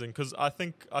 Amazing, because I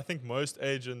think most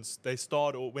agents,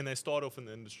 when they start off in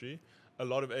the industry, a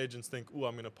lot of agents think, oh,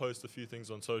 I'm going to post a few things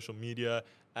on social media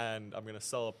and I'm going to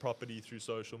sell a property through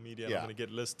social media and I'm going to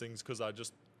get listings because I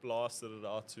just blasted it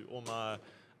out to all my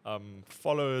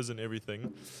followers and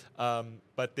everything.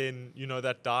 But then,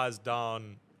 that dies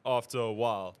down after a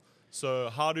while. So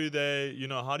how do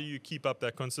you keep up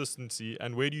that consistency,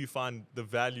 and where do you find the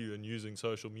value in using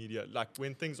social media? Like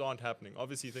when things aren't happening,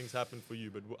 obviously things happen for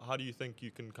you, but how do you think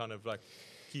you can kind of like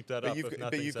keep that up if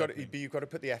nothing's happening? But you've got to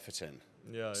put the effort in.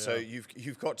 Yeah. So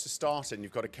you've got to start and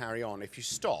you've got to carry on. If you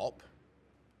stop,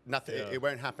 nothing, it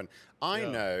won't happen. I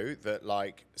know that,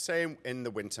 like, say in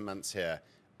the winter months here,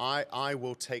 I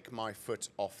will take my foot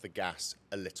off the gas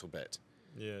a little bit.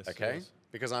 Yes. Okay? Yes.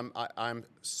 Because I'm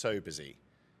so busy.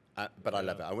 But I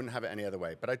love it. I wouldn't have it any other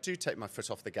way. But I do take my foot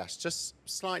off the gas just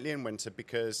slightly in winter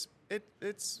because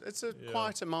it's a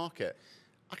quieter market.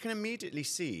 I can immediately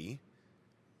see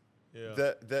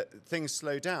that things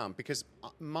slow down because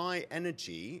my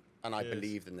energy, and I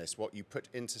believe in this, what you put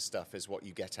into stuff is what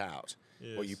you get out.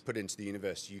 Yes. What you put into the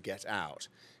universe, you get out.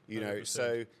 100%.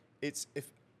 So it's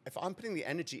if I'm putting the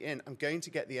energy in, I'm going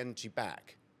to get the energy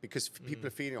back because people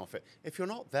are feeding off it. If you're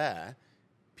not there,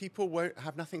 people won't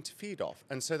have nothing to feed off.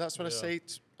 And so that's what I say.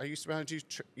 I used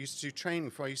to do training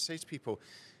before. I used to say to people,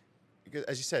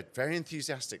 as you said, very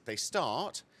enthusiastic. They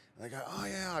start and they go, oh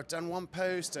yeah, I've done one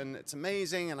post and it's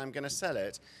amazing and I'm going to sell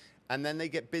it. And then they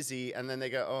get busy and then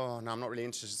they go, oh no, I'm not really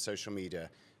interested in social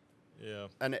media. Yeah.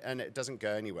 And it doesn't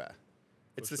go anywhere.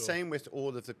 It's the same with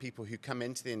all of the people who come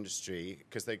into the industry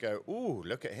because they go, ooh,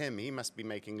 look at him. He must be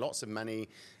making lots of money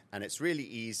and it's really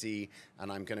easy.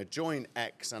 And I'm going to join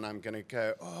X and I'm going to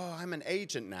go, oh, I'm an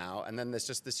agent now. And then there's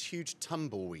just this huge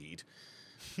tumbleweed,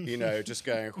 just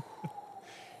going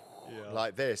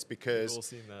like this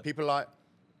because people are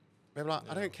like,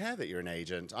 I don't care that you're an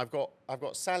agent. I've got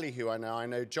Sally who I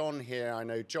know John here, I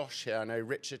know Josh here, I know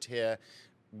Richard here.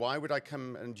 Why would I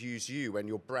come and use you when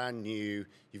you're brand new,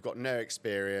 you've got no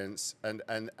experience, and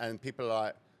people are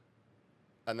like,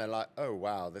 and they're like, oh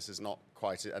wow, this is not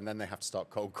quite it, and then they have to start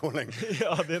cold calling.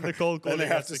 Then the cold calling. Then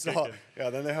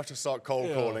they have to start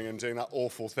cold calling and doing that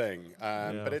awful thing.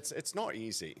 But it's not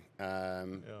easy.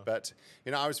 But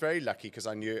I was very lucky because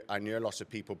I knew a lot of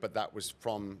people, but that was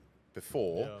from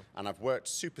before, and I've worked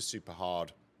super, super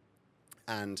hard,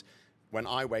 and when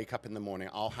I wake up in the morning,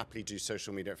 I'll happily do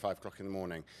social media at 5 o'clock in the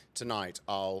morning. Tonight,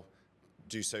 I'll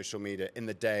do social media. In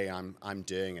the day, I'm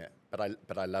doing it, but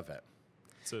I love it.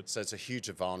 So it's a huge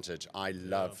advantage. I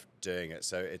love doing it.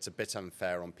 So it's a bit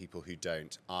unfair on people who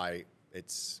don't.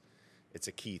 It's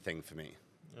a key thing for me.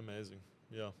 Amazing.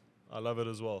 Yeah, I love it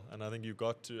as well. And I think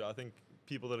I think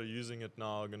people that are using it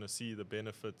now are going to see the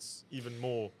benefits even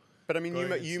more. But I mean,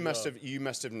 you must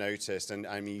have noticed, and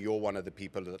I mean, you're one of the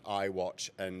people that I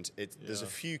watch, and there's a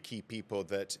few key people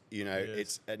that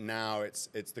it's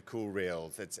the cool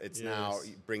reels. It's now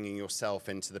bringing yourself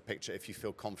into the picture if you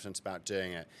feel confident about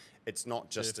doing it. It's not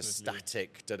just a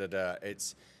static da.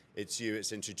 It's you.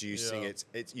 It's introducing. It's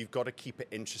you've got to keep it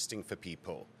interesting for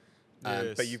people,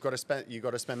 but you've got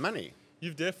to spend money.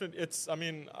 You've definitely.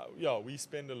 We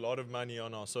spend a lot of money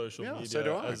on our social media. So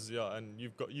do I. And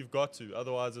you've got to.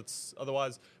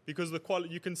 Otherwise, because the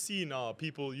quality you can see now,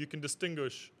 people you can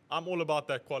distinguish. I'm all about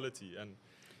that quality, and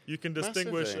you can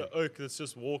distinguish an oak that's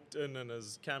just walked in and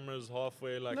his camera's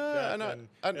halfway that.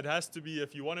 And it has to be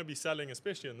if you want to be selling,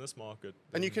 especially in this market.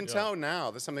 And you can tell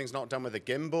now that something's not done with a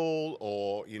gimbal,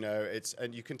 or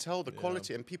and you can tell the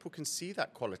quality, and people can see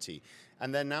that quality,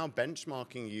 and they're now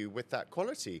benchmarking you with that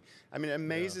quality. I mean, it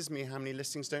amazes me how many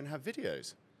listings don't have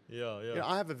videos.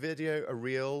 I have a video, a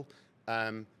reel,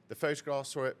 the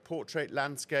photographs for it, portrait,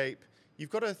 landscape. You've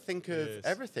got to think of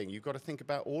everything. You've got to think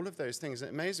about all of those things. It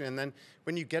amazes me. And then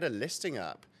when you get a listing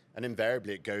up, and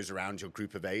invariably it goes around your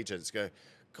group of agents, go,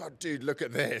 God, dude, look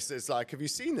at this. It's like, have you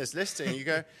seen this listing? You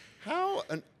go, how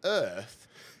on earth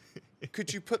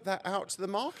could you put that out to the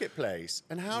marketplace?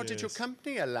 And how did your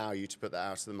company allow you to put that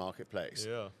out to the marketplace?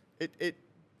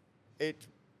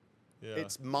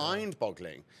 It's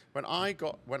mind-boggling. When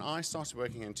I started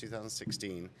working in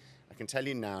 2016, I can tell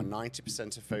you now,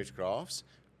 90% of photographs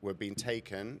were being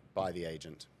taken by the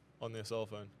agent. On their cell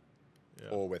phone.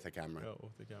 Or with a camera. Yeah, or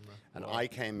with a camera. And I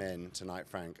came in to Knight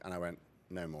Frank and I went,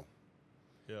 no more.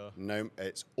 Yeah.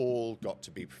 It's all got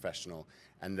to be professional.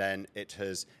 And then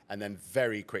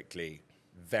very quickly,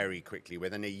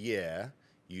 within a year,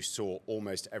 you saw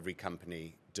almost every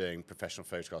company doing professional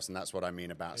photographs. And that's what I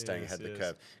mean about staying ahead of the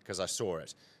curve, because I saw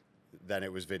it. then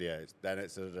it was videos, then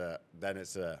it's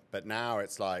but now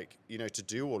it's like, to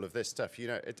do all of this stuff,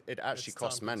 it actually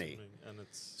costs money. And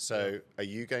it's, so are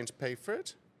you going to pay for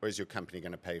it, or is your company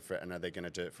going to pay for it, and are they going to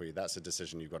do it for you? That's a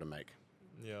decision you've got to make.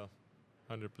 Yeah,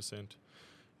 100%.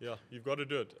 Yeah, you've got to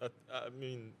do it. I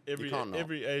mean,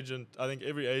 every agent, I think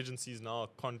every agency's now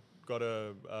got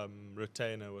a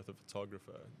retainer with a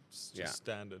photographer. It's just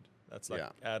standard. That's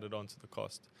added onto the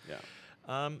cost. Yeah.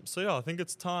 So I think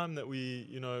it's time that we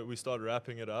start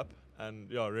wrapping it up.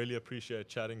 And I really appreciate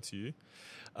chatting to you.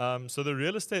 So the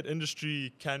real estate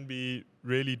industry can be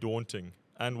really daunting.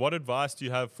 And what advice do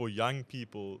you have for young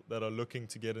people that are looking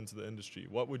to get into the industry?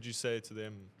 What would you say to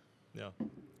them? Yeah.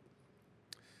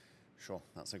 Sure,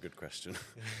 that's a good question.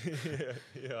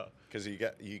 Yeah. Because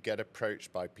you get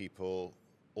approached by people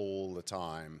all the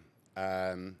time.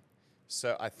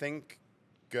 So I think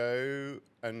go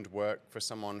and work for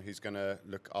someone who's going to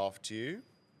look after you.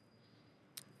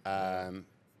 I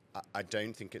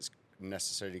don't think it's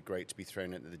necessarily great to be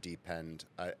thrown into the deep end.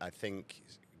 I think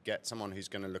get someone who's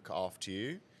going to look after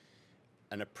you,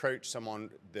 and approach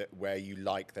someone where you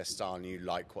like their style and you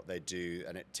like what they do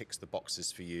and it ticks the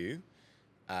boxes for you.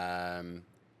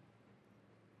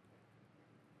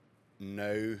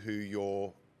 Know who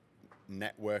your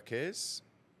network is,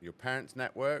 your parents'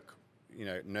 network,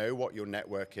 know what your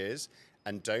network is,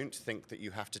 and don't think that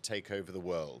you have to take over the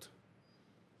world.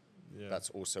 Yeah. That's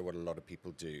also what a lot of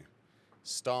people do.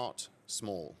 Start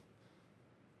small.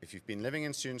 If you've been living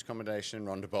in student accommodation in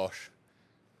Rondebosch,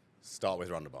 start with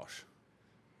Rondebosch.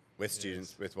 With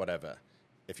students, with whatever.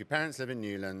 If your parents live in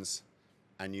Newlands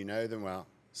and you know them well,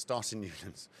 start in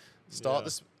Newlands. Start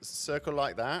the circle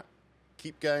like that.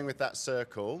 Keep going with that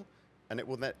circle, and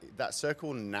that circle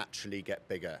will naturally get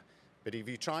bigger. But if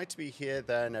you try to be here,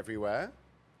 there, and everywhere,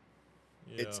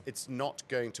 it's not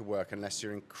going to work unless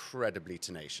you're incredibly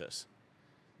tenacious.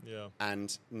 Yeah.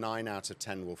 And 9 out of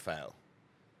 10 will fail.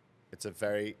 It's a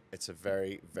very,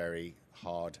 very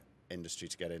hard industry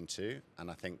to get into, and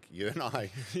I think you and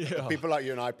I, people like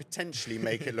you and I, potentially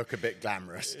make it look a bit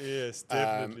glamorous. Yes,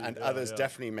 definitely. And others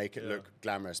definitely make it look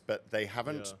glamorous, but they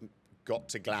haven't got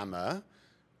to glamour.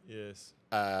 Yes.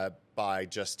 By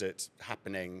just it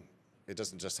happening. It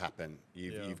doesn't just happen.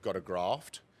 You've got to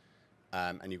graft,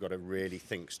 and you've got to really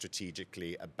think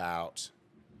strategically about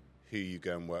who you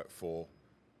go and work for,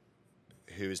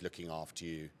 who is looking after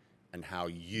you, and how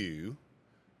you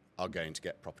are going to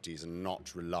get properties and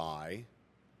not rely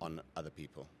on other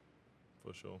people.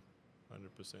 For sure,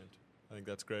 100%. I think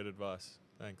that's great advice.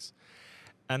 Thanks.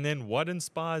 And then what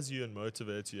inspires you and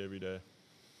motivates you every day?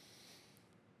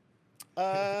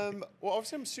 Well,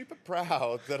 obviously I'm super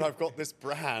proud that I've got this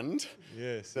brand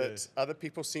that other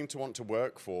people seem to want to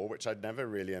work for, which I'd never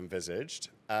really envisaged,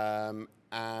 and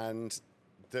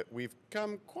that we've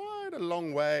come quite a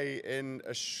long way in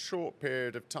a short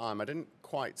period of time. I didn't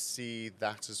quite see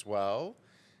that as well,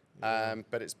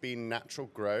 but it's been natural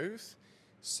growth.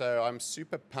 So I'm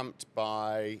super pumped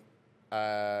by,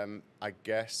 I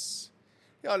guess...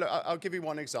 Yeah, look, I'll give you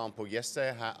one example.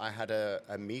 Yesterday, I had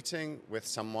a meeting with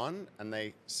someone, and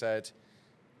they said,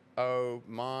 "Oh,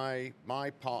 my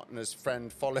partner's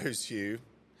friend follows you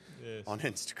on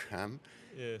Instagram,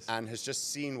 and has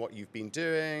just seen what you've been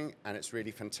doing, and it's really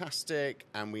fantastic.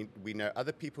 And we know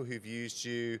other people who've used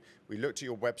you. We looked at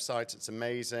your website; it's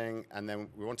amazing. And then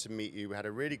we want to meet you. We had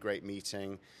a really great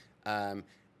meeting, and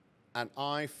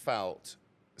I felt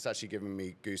it's actually giving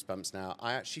me goosebumps now.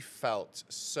 I actually felt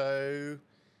so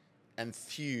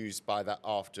enthused by that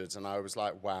afterwards, and I was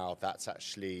like, wow, that's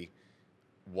actually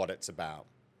what it's about.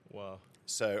 Wow.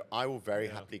 So I will very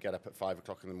happily get up at 5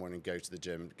 o'clock in the morning, go to the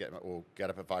gym, get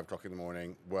up at 5 o'clock in the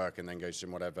morning, work, and then go to the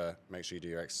gym, whatever. Make sure you do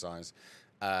your exercise.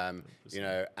 And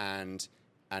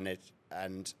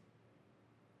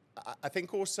I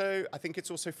think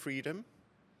it's also freedom.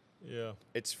 Yeah.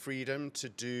 It's freedom to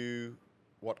do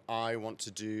what I want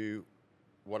to do,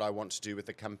 what I want to do with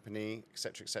the company, et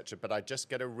cetera, et cetera. But I just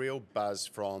get a real buzz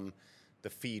from the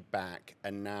feedback.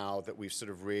 And now that we've sort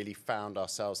of really found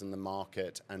ourselves in the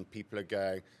market and people are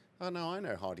going, oh, no, I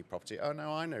know Hardie Property. Oh,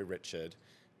 no, I know Richard.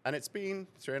 And it's been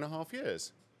 3.5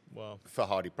 years for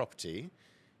Hardie Property.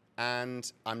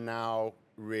 And I'm now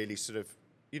really sort of,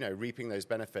 reaping those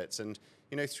benefits. And,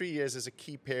 3 years is a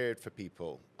key period for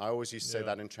people. I always used to say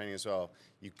that in training as well.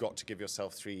 You've got to give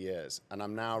yourself 3 years. And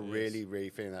I'm now really, really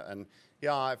feeling that. And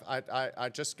I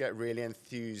just get really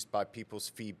enthused by people's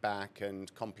feedback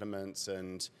and compliments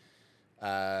and,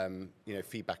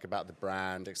 feedback about the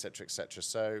brand, et cetera, et cetera.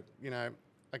 So,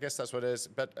 I guess that's what it is.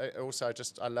 But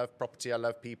I love property. I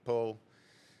love people.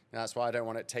 That's why I don't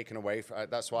want it taken away.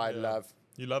 That's why I love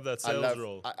You love that sales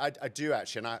role. I do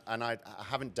actually, and I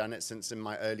haven't done it since in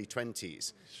my early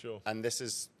 20s. Sure. And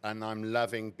I'm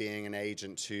loving being an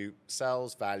agent who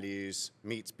sells, values,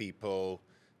 meets people,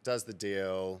 does the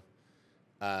deal,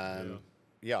 and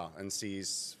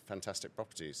sees fantastic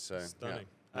properties. So stunning.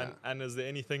 Yeah. And is there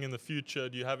anything in the future?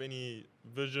 Do you have any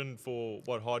vision for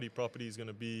what Hardie Property is going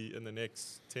to be in the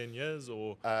next 10 years?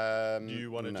 Or do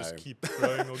you want to just keep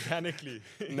growing organically?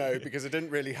 No, because I didn't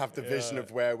really have the vision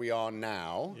of where we are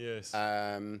now. Yes.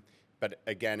 But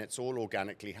again, it's all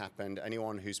organically happened.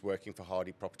 Anyone who's working for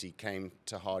Hardie Property came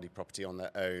to Hardie Property on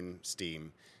their own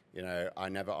steam. You know, I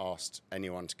never asked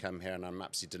anyone to come here, and I'm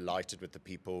absolutely delighted with the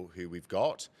people who we've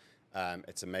got.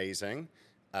 It's amazing.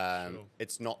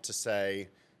 It's not to say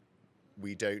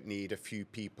we don't need a few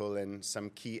people in some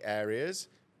key areas,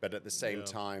 but at the same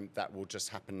time, that will just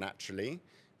happen naturally.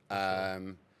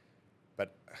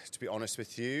 But to be honest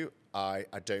with you, I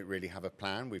don't really have a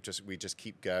plan. We just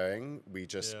keep going. We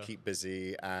just keep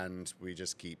busy, and we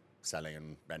just keep selling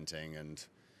and renting, and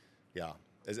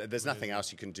there's nothing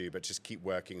else you can do but just keep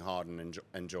working hard and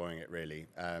enjoying it really.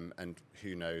 And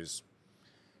who knows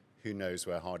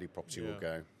where Hardie Property will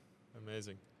go.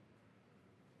 Amazing.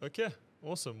 Okay,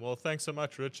 awesome. Well, thanks so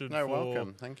much, Richard, No, for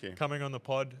welcome. Thank you. coming on the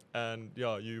pod. And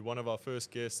you're one of our first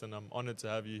guests, and I'm honored to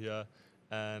have you here.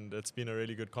 And it's been a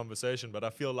really good conversation, but I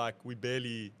feel like we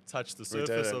barely touched the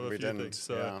surface of a few things.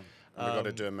 So we've got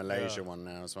to do a Malaysia one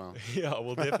now as well. Yeah,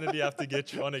 we'll definitely have to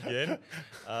get you on again.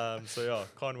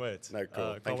 Can't wait. No,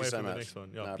 cool. Can't Thank you wait so for much. the next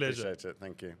one. No, pleasure. I appreciate it.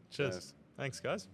 Thank you. Cheers. Thanks, guys.